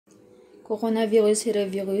Coronavirus hera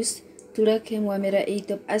virus, tulak hem wamera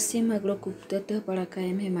eitop asim maglokup teteh para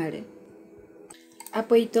kaem hemare.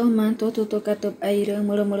 Apa itu man toto katop aire,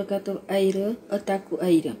 mula katop aire, ataku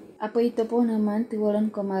aire. Apa itu po naman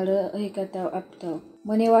tiwalan komare katau aptau.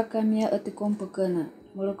 Menewakamia atikom pekena,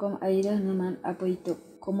 mulakom aire naman apa itu.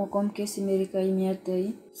 Komokom ke simerika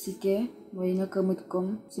imiatei, sike, waina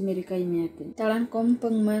kemutkom simerika imiatei. Talan kom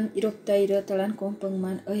pengman irop taire, talan kom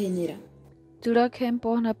pengman henira. Tulak hem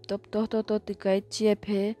po naptop toto tikai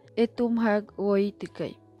ciephe, etum hag woi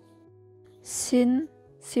tikai. Sin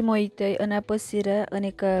simoitei anapa sira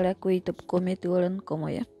anekala kuitop kome tualan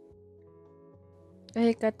komoya.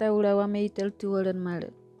 Kata ulawa meitel tualan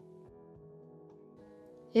mala.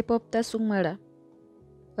 Epop tasung mala.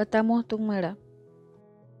 Atamoh tung mala.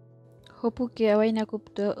 Hopu ke awai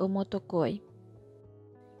nakupta omotokoi.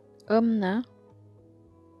 Amna,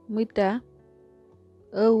 muta,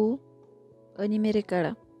 au,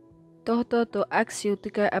 animerekala. Toto aksiu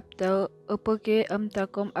tika apta opake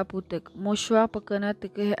amtakom aputek. Moswa pekena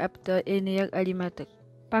teke apta eneyak alimatek.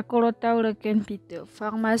 Pakolo tau leken pite.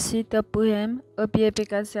 Farmasi tapuhem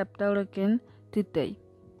apiepekasi apta leken tutei.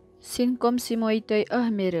 Sinkom simoitei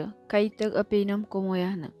mere kaitek apeinam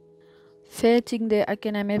komoyahna. Feting de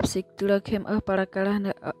akena mepsik tulakhem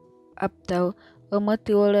parakalahna aptau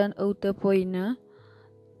amatiwalan autapoina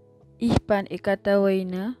ihpan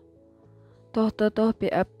ikatawaina toh pe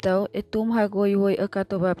aptau etum hagoi woi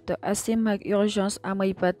akatop aptau asim hag urgence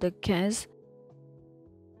amai patek 15